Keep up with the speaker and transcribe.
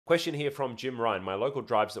Question here from Jim Ryan. My local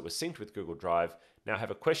drives that were synced with Google Drive now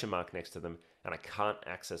have a question mark next to them and I can't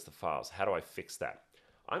access the files. How do I fix that?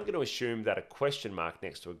 I'm going to assume that a question mark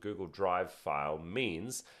next to a Google Drive file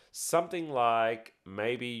means something like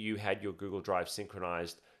maybe you had your Google Drive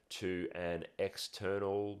synchronized to an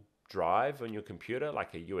external drive on your computer,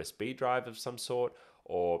 like a USB drive of some sort,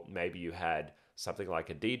 or maybe you had something like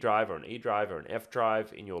a D drive or an E drive or an F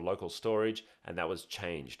drive in your local storage, and that was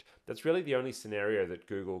changed. That's really the only scenario that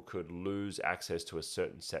Google could lose access to a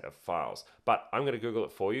certain set of files. But I'm going to Google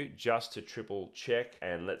it for you just to triple check,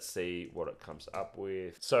 and let's see what it comes up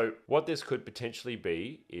with. So what this could potentially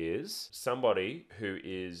be is somebody who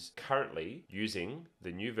is currently using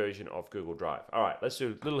the new version of Google Drive. All right, let's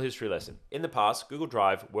do a little history lesson. In the past, Google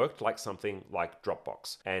Drive worked like something like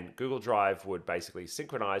Dropbox, and Google Drive would basically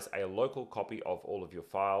synchronize a local copy of all of your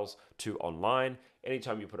files to online.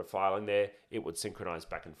 Anytime you put a file in there, it would synchronize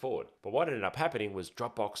back and forward. But what ended up happening was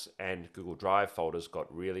Dropbox and Google Drive folders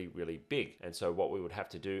got really, really big. And so what we would have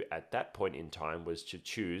to do at that point in time was to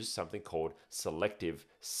choose something called selective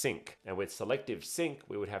sync. And with selective sync,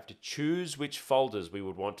 we would have to choose which folders we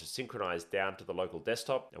would want to synchronize down to the local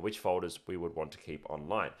desktop and which folders we would want to keep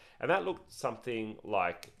online. And that looked something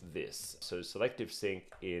like this. So selective sync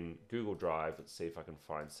in Google Drive, let's see if I can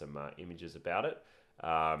find some images about it.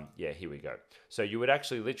 Yeah, here we go. So you would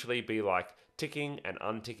actually literally be like ticking and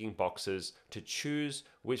unticking boxes to choose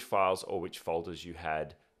which files or which folders you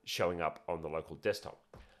had showing up on the local desktop.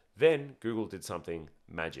 Then Google did something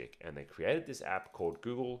magic and they created this app called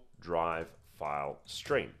Google Drive File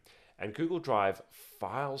Stream. And Google Drive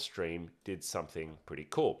File Stream did something pretty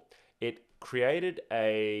cool. It created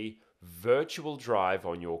a virtual drive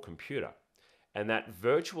on your computer. And that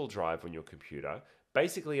virtual drive on your computer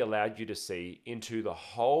basically allowed you to see into the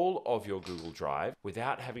whole of your Google Drive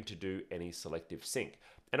without having to do any selective sync.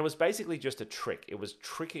 And it was basically just a trick. It was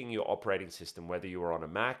tricking your operating system, whether you were on a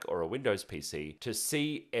Mac or a Windows PC, to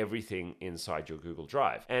see everything inside your Google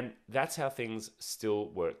Drive. And that's how things still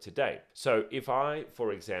work today. So if I,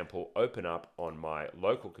 for example, open up on my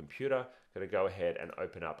local computer, I'm going to go ahead and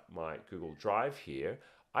open up my Google Drive here,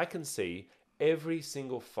 I can see every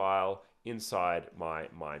single file inside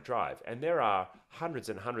my drive. And there are hundreds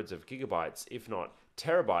and hundreds of gigabytes, if not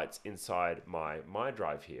terabytes, inside my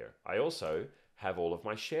drive here. I also have all of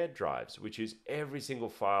my shared drives, which is every single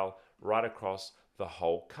file right across the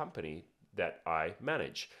whole company that I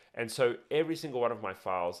manage. And so every single one of my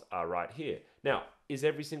files are right here. Now, is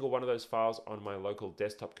every single one of those files on my local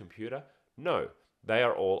desktop computer? No, they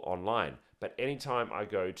are all online. But anytime I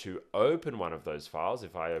go to open one of those files,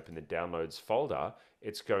 if I open the downloads folder,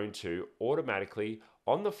 it's going to automatically,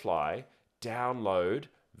 on the fly, download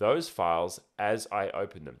those files as I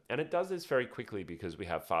open them. And it does this very quickly because we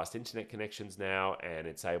have fast internet connections now, and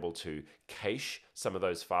it's able to cache some of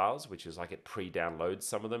those files, which is like it pre-downloads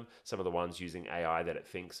some of them, some of the ones using AI that it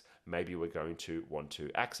thinks maybe we're going to want to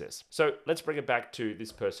access. So let's bring it back to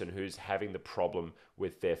this person who's having the problem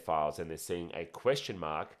with their files, and they're seeing a question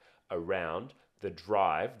mark around the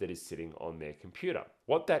drive that is sitting on their computer.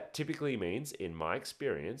 What that typically means, in my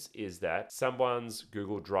experience, is that someone's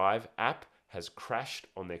Google Drive app has crashed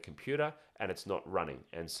on their computer and it's not running.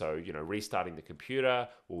 And so, restarting the computer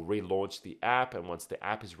will relaunch the app, and once the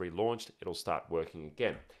app is relaunched, it'll start working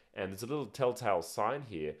again. And there's a little telltale sign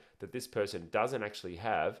here that this person doesn't actually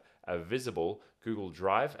have a visible Google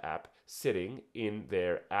Drive app sitting in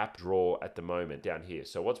their app drawer at the moment down here.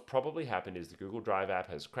 So what's probably happened is the Google Drive app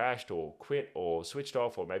has crashed or quit or switched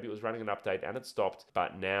off, or maybe it was running an update and it stopped,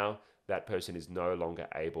 but now that person is no longer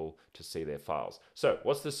able to see their files. So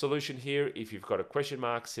what's the solution here? If you've got a question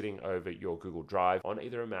mark sitting over your Google Drive on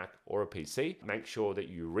either a Mac or a PC, make sure that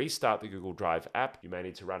you restart the Google Drive app. You may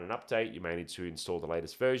need to run an update. You may need to install the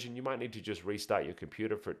latest version. You might need to just restart your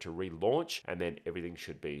computer for it to relaunch, and then everything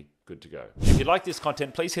should be good to go. If you like this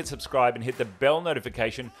content, please hit subscribe and hit the bell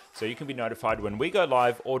notification so you can be notified when we go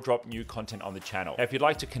live or drop new content on the channel. Now, if you'd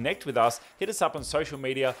like to connect with us, hit us up on social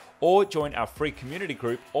media or join our free community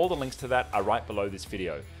group. All the links to that are right below this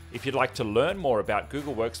video. If you'd like to learn more about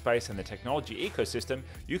Google Workspace and the technology ecosystem,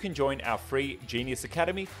 you can join our free Genius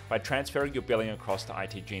Academy by transferring your billing across to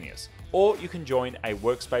itGenius. Or you can join a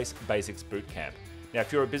Workspace Basics Bootcamp. Now,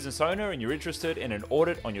 if you're a business owner and you're interested in an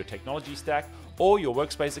audit on your technology stack or your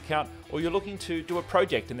Workspace account, or you're looking to do a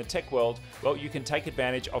project in the tech world, well, you can take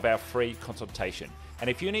advantage of our free consultation. And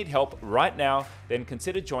if you need help right now, then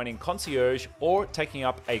consider joining Concierge or taking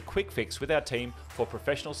up a quick fix with our team for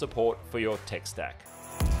professional support for your tech stack.